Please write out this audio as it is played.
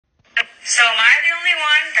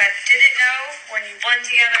that didn't know when you blend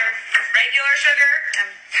together regular sugar and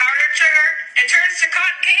powdered sugar, it turns to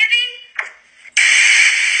cotton candy?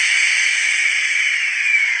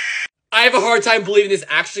 I have a hard time believing this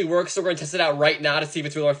actually works, so we're going to test it out right now to see if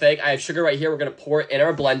it's real or fake. I have sugar right here. We're going to pour it in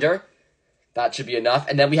our blender. That should be enough.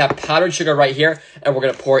 And then we have powdered sugar right here, and we're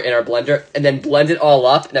going to pour it in our blender and then blend it all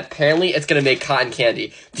up, and apparently it's going to make cotton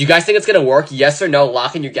candy. Do you guys think it's going to work? Yes or no?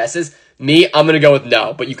 Lock in your guesses. Me, I'm going to go with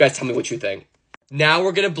no, but you guys tell me what you think. Now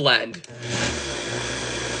we're going to blend.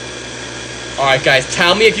 Alright guys,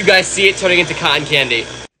 tell me if you guys see it turning into cotton candy.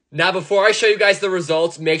 Now before I show you guys the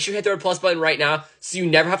results, make sure you hit the red plus button right now so you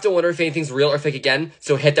never have to wonder if anything's real or fake again.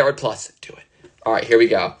 So hit that red plus. Do it. Alright, here we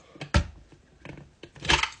go.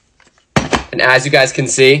 And as you guys can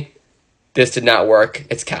see, this did not work.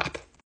 It's cap.